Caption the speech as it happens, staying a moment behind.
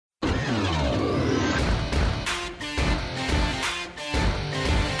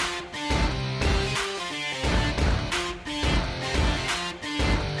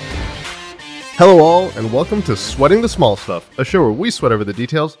Hello all, and welcome to Sweating the Small Stuff, a show where we sweat over the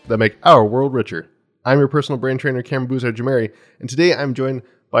details that make our world richer. I'm your personal brain trainer, Cameron Boozer-Jamari, and today I'm joined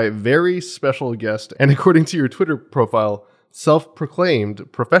by a very special guest, and according to your Twitter profile,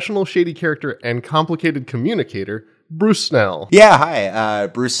 self-proclaimed professional shady character and complicated communicator, Bruce Snell. Yeah, hi,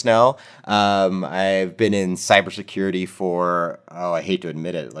 Bruce Snell. I've been in cybersecurity for, I hate to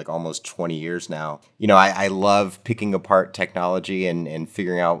admit it, like almost 20 years now. You know, I love picking apart technology and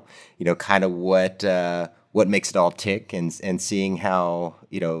figuring out, kind of what makes it all tick and seeing how,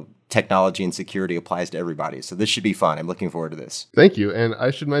 technology and security applies to everybody. So this should be fun. I'm looking forward to this. Thank you. And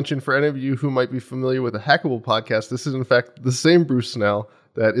I should mention for any of you who might be familiar with the Hackable podcast, this is in fact the same Bruce Snell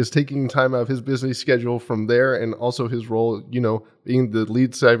that is taking time out of his busy schedule from there and also his role, being the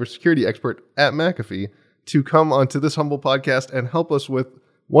lead cybersecurity expert at McAfee to come onto this humble podcast and help us with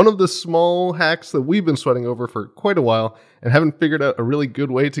one of the small hacks that we've been sweating over for quite a while and haven't figured out a really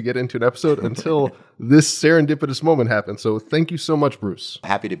good way to get into an episode until this serendipitous moment happened. So thank you so much, Bruce.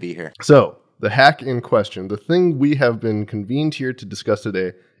 Happy to be here. So the hack in question, the thing we have been convened here to discuss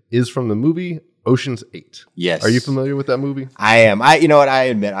today, is from the movie Ocean's 8. Yes. Are you familiar with that movie? I am. I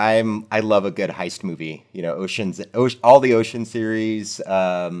admit I love a good heist movie. All the Ocean series.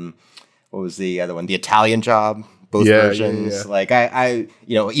 What was the other one? The Italian Job. Both versions. Yeah. Like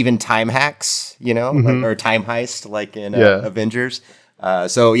even Time Hacks, or Time Heist, like in Avengers.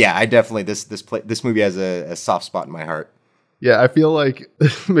 I definitely this movie has a soft spot in my heart. Yeah, I feel like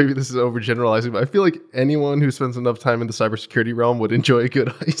maybe this is overgeneralizing, but I feel like anyone who spends enough time in the cybersecurity realm would enjoy a good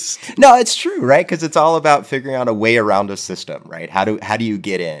heist. No, it's true, right? Because it's all about figuring out a way around a system, right? How do you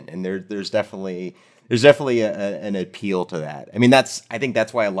get in? And there's definitely an appeal to that. I mean, I think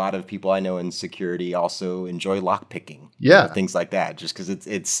that's why a lot of people I know in security also enjoy lockpicking. Yeah, things like that. Just because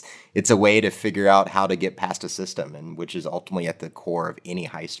it's a way to figure out how to get past a system, and which is ultimately at the core of any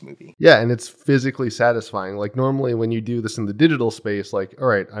heist movie. Yeah, and it's physically satisfying. Like normally when you do this in the digital space, like, all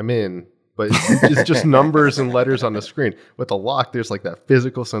right, I'm in, but it's just numbers and letters on the screen. With the lock, there's like that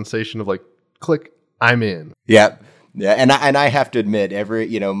physical sensation of like, click, I'm in. Yeah. Yeah, and I have to admit,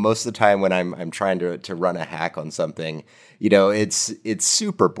 most of the time when I'm trying to run a hack on something, it's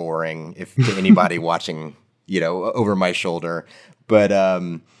super boring to anybody watching, over my shoulder. But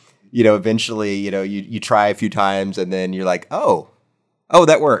eventually, you try a few times and then you're like, oh,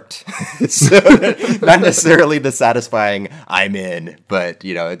 that worked. So, not necessarily the satisfying I'm in, but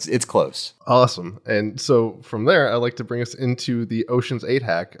it's close. Awesome. And so from there, I'd like to bring us into the Ocean's 8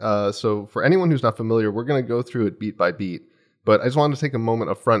 hack. So for anyone who's not familiar, we're going to go through it beat by beat. But I just wanted to take a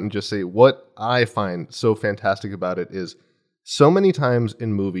moment up front and just say what I find so fantastic about it is so many times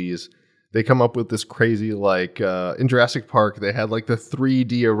in movies, they come up with this crazy, like in Jurassic Park, they had like the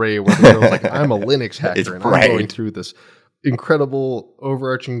 3D array where it was like, I'm a Linux hacker and I'm going through this incredible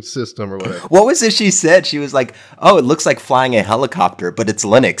overarching system or whatever. What was it she said? She was like, oh, it looks like flying a helicopter, but it's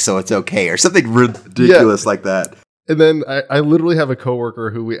Linux, so it's okay, or something ridiculous like that. And then I literally have a coworker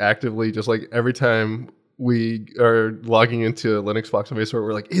who we actively just like every time we are logging into a Linux box on Facebook,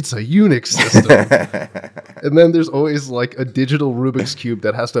 we're like, it's a Unix system. And then there's always like a digital Rubik's Cube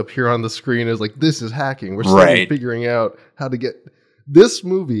that has to appear on the screen as like, this is hacking. We're still figuring out how to get this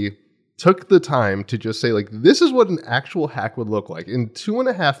movie. Took the time to just say, like, this is what an actual hack would look like. In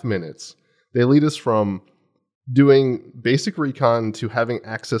 2.5 minutes, they lead us from doing basic recon to having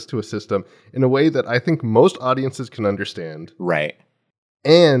access to a system in a way that I think most audiences can understand. Right.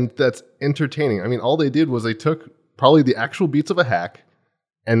 And that's entertaining. I mean, all they did was they took probably the actual beats of a hack,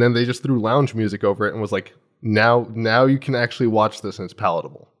 and then they just threw lounge music over it and was like, now you can actually watch this and it's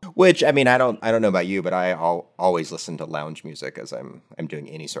palatable. Which, I mean, I don't know about you, but I always listen to lounge music as I'm doing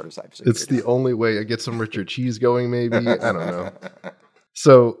any sort of cybersecurity. It's the only way. I get some Richard Cheese going, maybe. I don't know.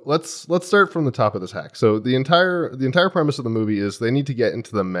 So let's start from the top of this hack. So the entire premise of the movie is they need to get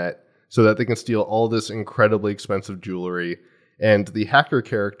into the Met so that they can steal all this incredibly expensive jewelry. And the hacker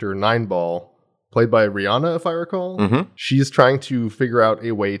character, Nineball, played by Rihanna, if I recall, she's trying to figure out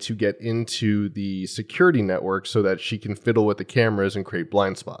a way to get into the security network so that she can fiddle with the cameras and create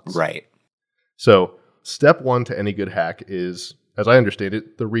blind spots. Right. So step one to any good hack is, as I understand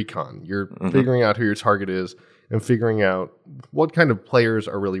it, the recon. You're figuring out who your target is and figuring out what kind of players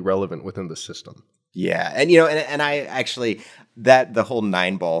are really relevant within the system. Yeah. And, and I actually, the whole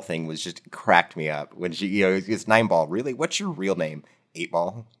Nineball thing was just cracked me up when she, it's Nineball. Really? What's your real name?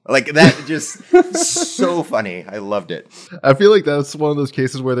 8-Ball. Like that, just so funny. I loved it. I feel like that's one of those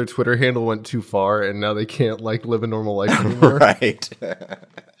cases where their Twitter handle went too far and now they can't like live a normal life anymore. Right.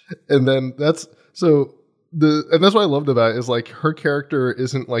 And then that's what I loved about it is like her character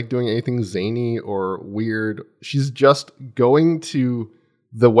isn't like doing anything zany or weird. She's just going to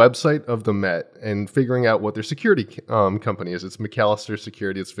the website of the Met and figuring out what their security company is. It's McAllister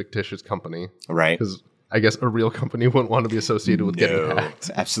Security. It's a fictitious company. Right. Because I guess a real company wouldn't want to be associated with getting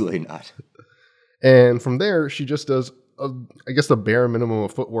hacked. Absolutely not. And from there, she just does, I guess, the bare minimum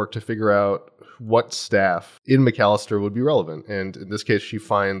of footwork to figure out what staff in McAllister would be relevant. And in this case, she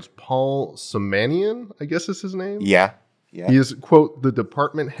finds Paul Samanian, I guess is his name. Yeah. Yeah. He is, quote, the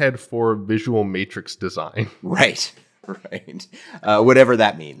department head for visual matrix design. Right. Right. Whatever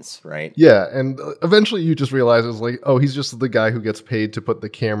that means, right? Yeah. And eventually you just realize it's like, oh, he's just the guy who gets paid to put the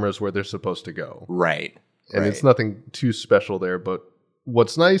cameras where they're supposed to go. Right. And it's nothing too special there. But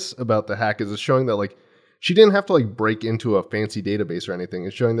what's nice about the hack is it's showing that, like, she didn't have to, like, break into a fancy database or anything.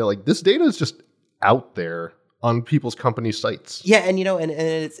 It's showing that, like, this data is just out there on people's company sites. Yeah, and and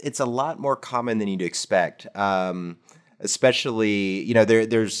it's a lot more common than you'd expect. Especially,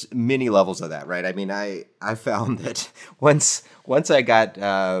 there's many levels of that, right? I mean, I found that once I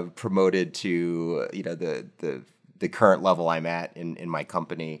got promoted to the current level I'm at in my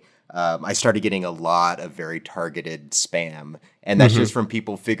company, I started getting a lot of very targeted spam, and that's just from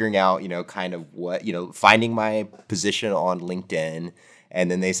people figuring out kind of what finding my position on LinkedIn. And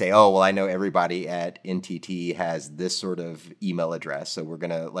then they say, oh, well, I know everybody at NTT has this sort of email address. So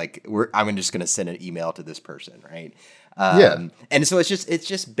I'm just going to send an email to this person. Right. And so it's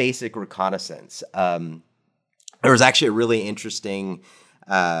just basic reconnaissance. There was actually a really interesting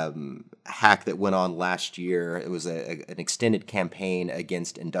hack that went on last year. It was an extended campaign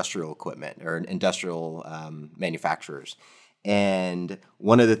against industrial equipment or industrial manufacturers. And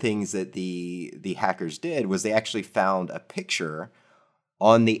one of the things that the hackers did was they actually found a picture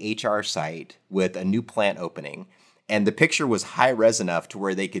on the HR site with a new plant opening. And the picture was high res enough to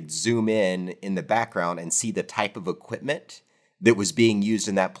where they could zoom in the background and see the type of equipment that was being used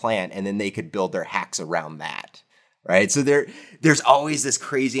in that plant. And then they could build their hacks around that. Right. So there's always this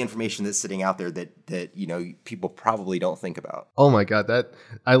crazy information that's sitting out there that people probably don't think about. Oh, my God.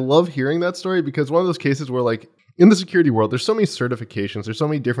 I love hearing that story because one of those cases where, like, in the security world, there's so many certifications. There's so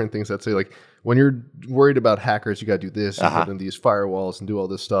many different things that say, like, when you're worried about hackers, you got to do this, you put in these firewalls and do all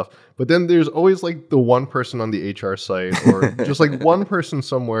this stuff. But then there's always, like, the one person on the HR site or just, like, one person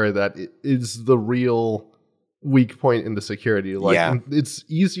somewhere that is the real weak point in the security. Like, it's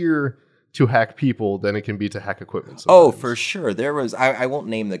easier to hack people than it can be to hack equipment sometimes. Oh, for sure. There was, I won't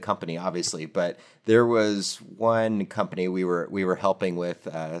name the company, obviously, but there was one company we were helping with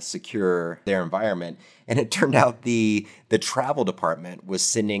secure their environment, and it turned out the travel department was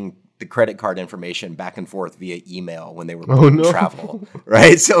sending the credit card information back and forth via email when they were booking travel,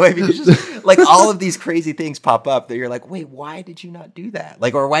 right? So I mean, it's just like all of these crazy things pop up that you're like, wait, why did you not do that?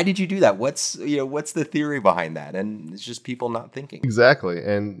 Like, or why did you do that? What's the theory behind that? And it's just people not thinking. Exactly.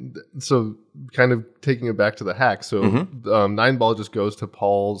 And so kind of taking it back to the hack. So Nine Ball just goes to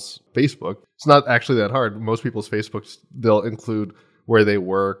Paul's Facebook. It's not actually that hard. Most people's Facebooks, they'll include where they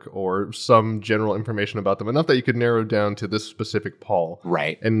work or some general information about them, enough that you could narrow down to this specific Paul.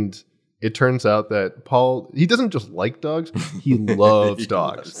 Right. And it turns out that Paul, he doesn't just like dogs, he loves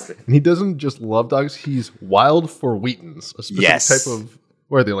dogs. And he doesn't just love dogs, he's wild for Wheatons, a specific type of,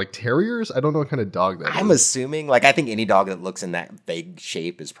 what are they, like terriers? I don't know what kind of dog that is. I'm assuming, like, I think any dog that looks in that vague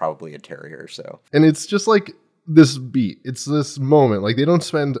shape is probably a terrier, so. And it's just like this beat. It's this moment. Like, they don't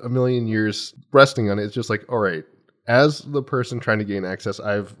spend a million years resting on it. It's just like, all right, as the person trying to gain access,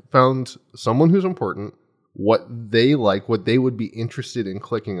 I've found someone who's important, what they like, what they would be interested in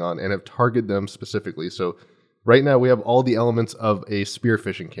clicking on, and have targeted them specifically. So right now we have all the elements of a spear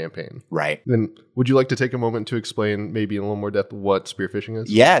phishing campaign. Right. Then would you like to take a moment to explain maybe in a little more depth what spear phishing is?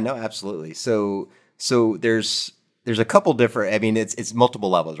 Yeah, no, absolutely. So there's a couple different, I mean, it's multiple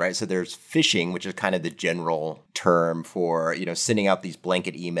levels, right? So there's phishing, which is kind of the general term for, sending out these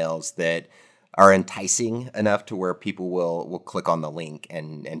blanket emails that are enticing enough to where people will click on the link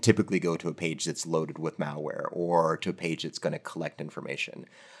and typically go to a page that's loaded with malware or to a page that's going to collect information.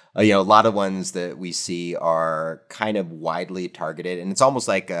 A lot of ones that we see are kind of widely targeted, and it's almost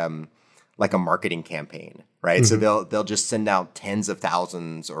like a marketing campaign, right? Mm-hmm. So they'll just send out tens of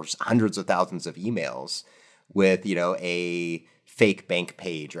thousands or hundreds of thousands of emails with a fake bank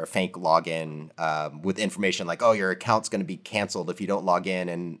page or a fake login with information like, oh, your account's going to be canceled if you don't log in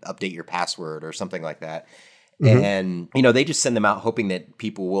and update your password or something like that. Mm-hmm. And, they just send them out hoping that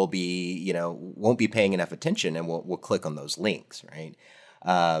people will be, won't be paying enough attention and will click on those links, right?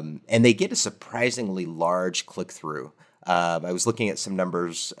 And they get a surprisingly large click-through. I was looking at some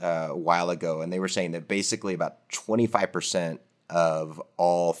numbers a while ago, and they were saying that basically about 25% of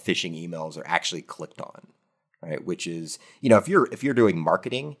all phishing emails are actually clicked on. right? Which is, if you're doing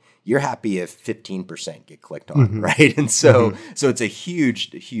marketing, you're happy if 15% get clicked on, right? And so it's a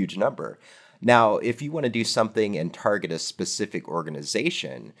huge number. Now, if you want to do something and target a specific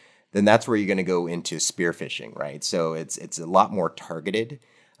organization, then that's where you're going to go into spear phishing, right? So it's a lot more targeted.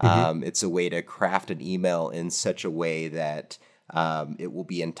 It's a way to craft an email in such a way that it will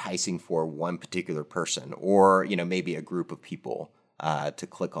be enticing for one particular person, or maybe a group of people to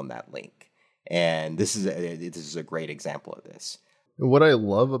click on that link. And this is a great example of this. What I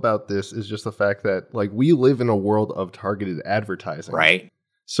love about this is just the fact that like we live in a world of targeted advertising, right?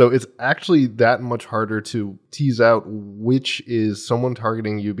 So it's actually that much harder to tease out which is someone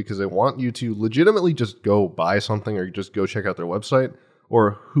targeting you because they want you to legitimately just go buy something or just go check out their website,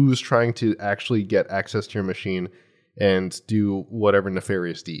 or who's trying to actually get access to your machine and do whatever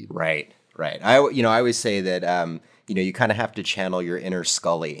nefarious deed. Right. I always say that you kind of have to channel your inner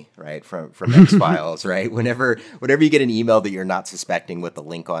Scully, right, from X-Files, right? Whenever you get an email that you're not suspecting with the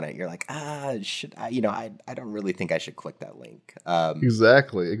link on it, you're like, should I? I don't really think I should click that link.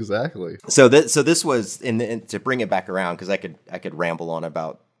 Exactly. So this was to bring it back around, because I could ramble on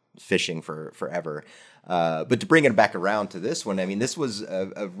about phishing for forever, but to bring it back around to this one, I mean, this was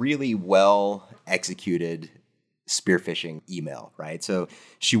a really well executed spear phishing email, right? So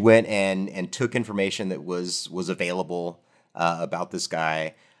she went and took information that was available about this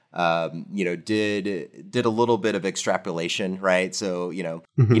guy, did a little bit of extrapolation, right? So,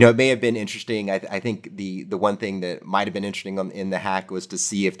 it may have been interesting. I think the one thing that might have been interesting in the hack was to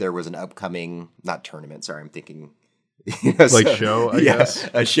see if there was an upcoming, not tournament, sorry, I'm thinking, show, I guess.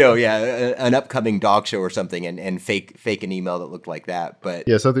 A show, an upcoming dog show or something, and fake an email that looked like that. But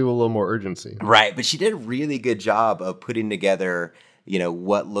something with a little more urgency, right? But she did a really good job of putting together,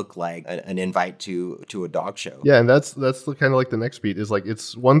 what looked like an invite to a dog show. Yeah, and that's the kind of like the next beat is like,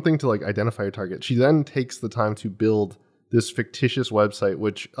 it's one thing to like identify your target. She then takes the time to build this fictitious website,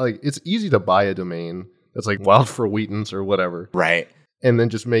 which like it's easy to buy a domain that's like Wild for Wheatons or whatever, right? And then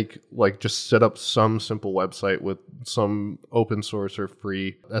just set up some simple website with some open source or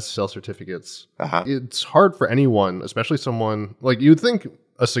free SSL certificates. It's hard for anyone, especially someone like you'd think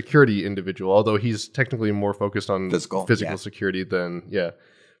a security individual, although he's technically more focused on physical security than,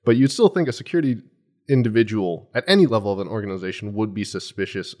 but you'd still think a security individual at any level of an organization would be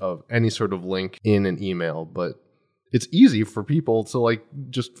suspicious of any sort of link in an email, but it's easy for people to like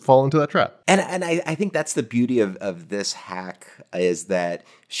just fall into that trap. And I think that's the beauty of this hack, is that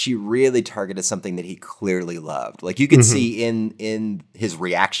she really targeted something that he clearly loved. Like you could see in his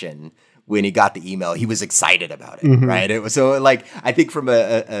reaction when he got the email, he was excited about it, right? It was so like, I think from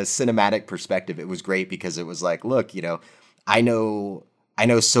a cinematic perspective, it was great because it was like, look, I know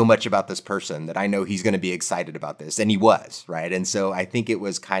so much about this person that I know he's going to be excited about this. And he was, right? And so I think it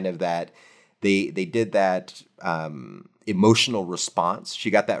was kind of that they did that emotional response.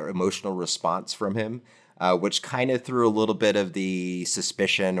 She got that emotional response from him, which kind of threw a little bit of the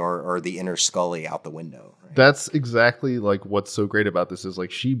suspicion or the inner Scully out the window. Right? That's exactly like what's so great about this is like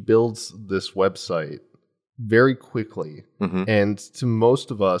she builds this website very quickly. And to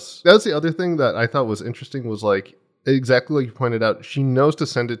most of us, that's the other thing that I thought was interesting was like, exactly like you pointed out, she knows to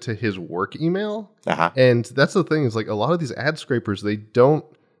send it to his work email. And that's the thing is like a lot of these ad scrapers, they don't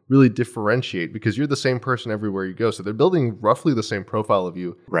really differentiate because you're the same person everywhere you go. So they're building roughly the same profile of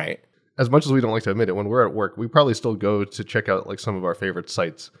you. Right. As much as we don't like to admit it, when we're at work, we probably still go to check out like some of our favorite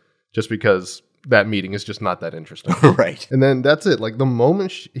sites just because that meeting is just not that interesting. Right. And then that's it. Like the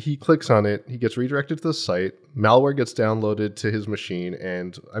moment he clicks on it, he gets redirected to the site, malware gets downloaded to his machine,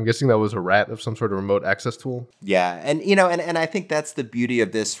 and I'm guessing that was a rat of some sort of remote access tool. Yeah. And, and I think that's the beauty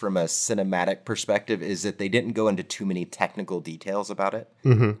of this from a cinematic perspective is that they didn't go into too many technical details about it.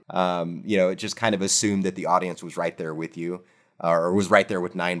 It just kind of assumed that the audience was right there with you. Or was right there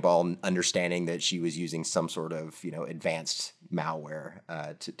with Nineball, understanding that she was using some sort of, advanced malware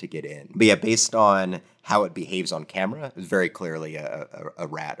to get in. But yeah, based on how it behaves on camera, it was very clearly a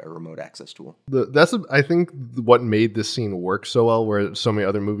rat, a remote access tool. I think what made this scene work so well, where so many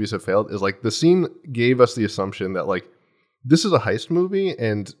other movies have failed, is like the scene gave us the assumption that like this is a heist movie,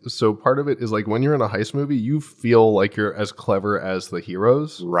 and so part of it is like when you're in a heist movie, you feel like you're as clever as the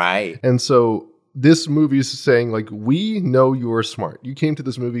heroes, right? And so this movie is saying, like, we know you're smart. You came to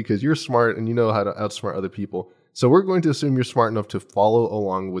this movie because you're smart and you know how to outsmart other people. So we're going to assume you're smart enough to follow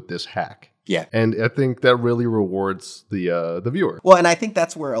along with this hack. Yeah. And I think that really rewards the viewer. Well, and I think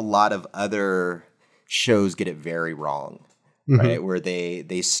that's where a lot of other shows get it very wrong, right? Where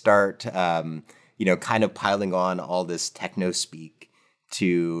they start, kind of piling on all this techno speak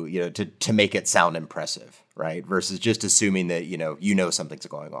to make it sound impressive, right? Versus just assuming that, something's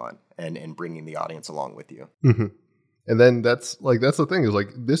going on and bringing the audience along with you. Mm-hmm. And then that's the thing is like,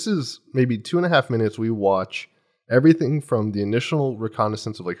 this is maybe 2.5 minutes. We watch everything from the initial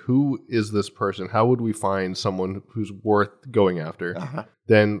reconnaissance of like, who is this person? How would we find someone who's worth going after? Uh-huh.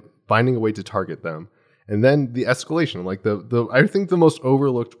 Then finding a way to target them. And then the escalation, like I think the most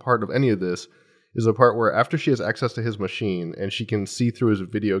overlooked part of any of this is the part where after she has access to his machine and she can see through his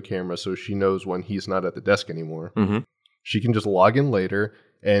video camera so she knows when he's not at the desk anymore, she can just log in later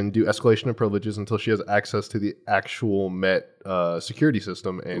and do escalation of privileges until she has access to the actual Met security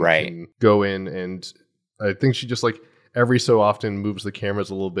system and can go in. And I think she just like every so often moves the cameras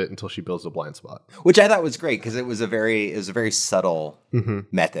a little bit until she builds a blind spot. Which I thought was great because it was a very subtle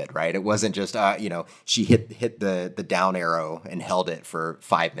method, right? It wasn't just, she hit the down arrow and held it for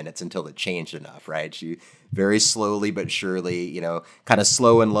 5 minutes until it changed enough, right? She very slowly but surely, kind of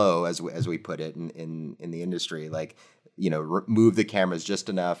slow and low as we put it in the industry, like, move the cameras just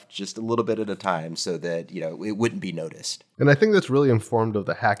enough, just a little bit at a time so that, it wouldn't be noticed. And I think that's really informed of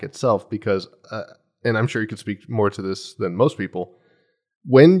the hack itself because, and I'm sure you could speak more to this than most people,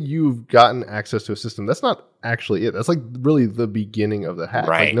 when you've gotten access to a system, that's not actually it. That's like really the beginning of the hack.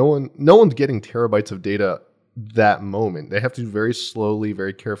 Right. Like no one's getting terabytes of data that moment. They have to very slowly,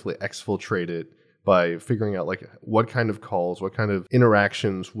 very carefully exfiltrate it by figuring out like what kind of calls, what kind of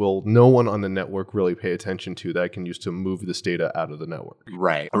interactions will no one on the network really pay attention to that I can use to move this data out of the network.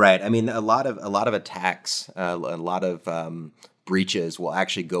 Right. I mean, a lot of attacks, a lot of breaches will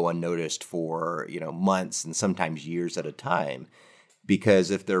actually go unnoticed for, months and sometimes years at a time,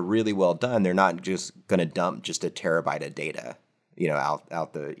 because if they're really well done, they're not just going to dump just a terabyte of data,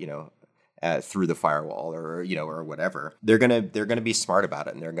 out the, through the firewall or whatever. They're going to be smart about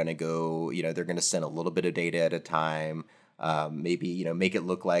it, and they're going to go, they're going to send a little bit of data at a time. Maybe, make it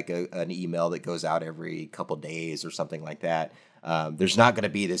look like an email that goes out every couple days or something like that. There's not going to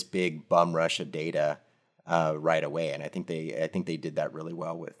be this big bum rush of data right away, and I think they did that really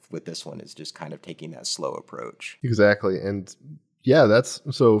well with this one. Is just kind of taking that slow approach. Exactly, and yeah, that's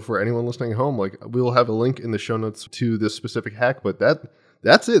so for anyone listening at home. Like, we'll have a link in the show notes to this specific hack, but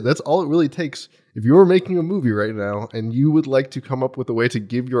that's it. That's all it really takes. If you're making a movie right now and you would like to come up with a way to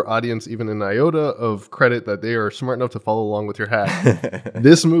give your audience even an iota of credit that they are smart enough to follow along with your hack,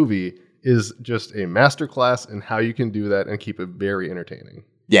 this movie is just a masterclass in how you can do that and keep it very entertaining.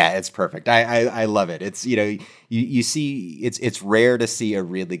 Yeah, it's perfect. I love it. It's, you see, it's rare to see a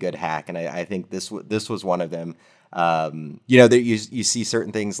really good hack, and I think this was one of them. That you see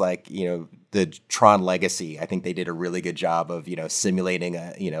certain things like, the Tron Legacy. I think they did a really good job of, simulating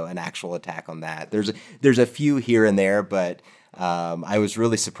an actual attack on that. There's a few here and there, but I was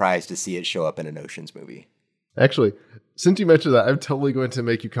really surprised to see it show up in an Ocean's movie. Actually, since you mentioned that, I'm totally going to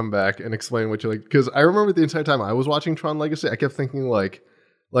make you come back and explain what you like, because I remember the entire time I was watching Tron Legacy, I kept thinking like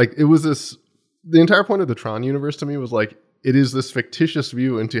it was the entire point of the Tron universe to me was like, it is this fictitious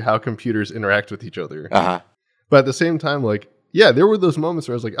view into how computers interact with each other. Uh-huh. But at the same time, like, yeah, there were those moments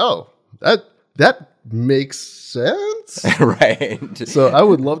where I was like, oh, that makes sense. Right. So I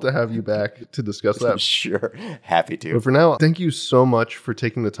would love to have you back to discuss that. Sure. Happy to. But for now, thank you so much for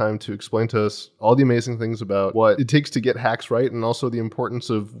taking the time to explain to us all the amazing things about what it takes to get hacks right, and also the importance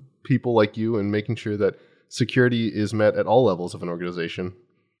of people like you and making sure that security is met at all levels of an organization.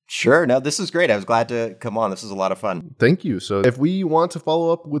 Sure. No, this is great. I was glad to come on. This was a lot of fun. Thank you. So if we want to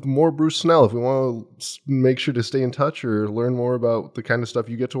follow up with more Bruce Snell, if we want to make sure to stay in touch or learn more about the kind of stuff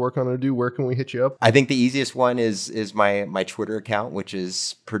you get to work on or do, where can we hit you up? I think the easiest one is my Twitter account, which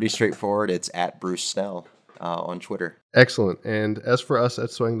is pretty straightforward. It's at Bruce Snell on Twitter. Excellent. And as for us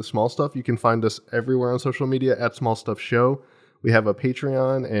at Sewing the Small Stuff, you can find us everywhere on social media at Small Stuff Show. We have a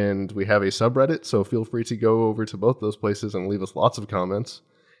Patreon and we have a subreddit, so feel free to go over to both those places and leave us lots of comments.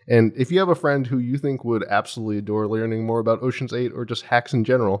 And if you have a friend who you think would absolutely adore learning more about Ocean's 8 or just hacks in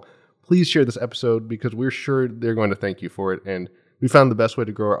general, please share this episode because we're sure they're going to thank you for it. And we found the best way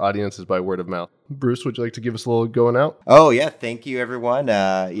to grow our audience is by word of mouth. Bruce, would you like to give us a little going out? Oh, yeah. Thank you, everyone.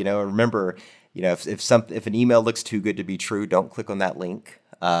 Remember, if an email looks too good to be true, don't click on that link.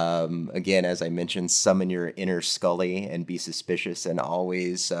 Again, as I mentioned, summon your inner Scully and be suspicious, and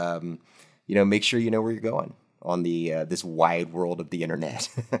always, make sure you know where you're going on the this wide world of the internet.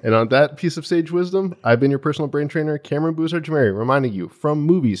 And on that piece of sage wisdom, I've been your personal brain trainer, Cameron Boozer-Jamari, reminding you, from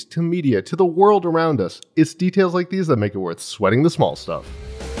movies to media to the world around us, it's details like these that make it worth sweating the small stuff.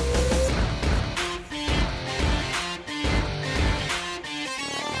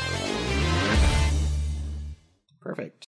 Perfect.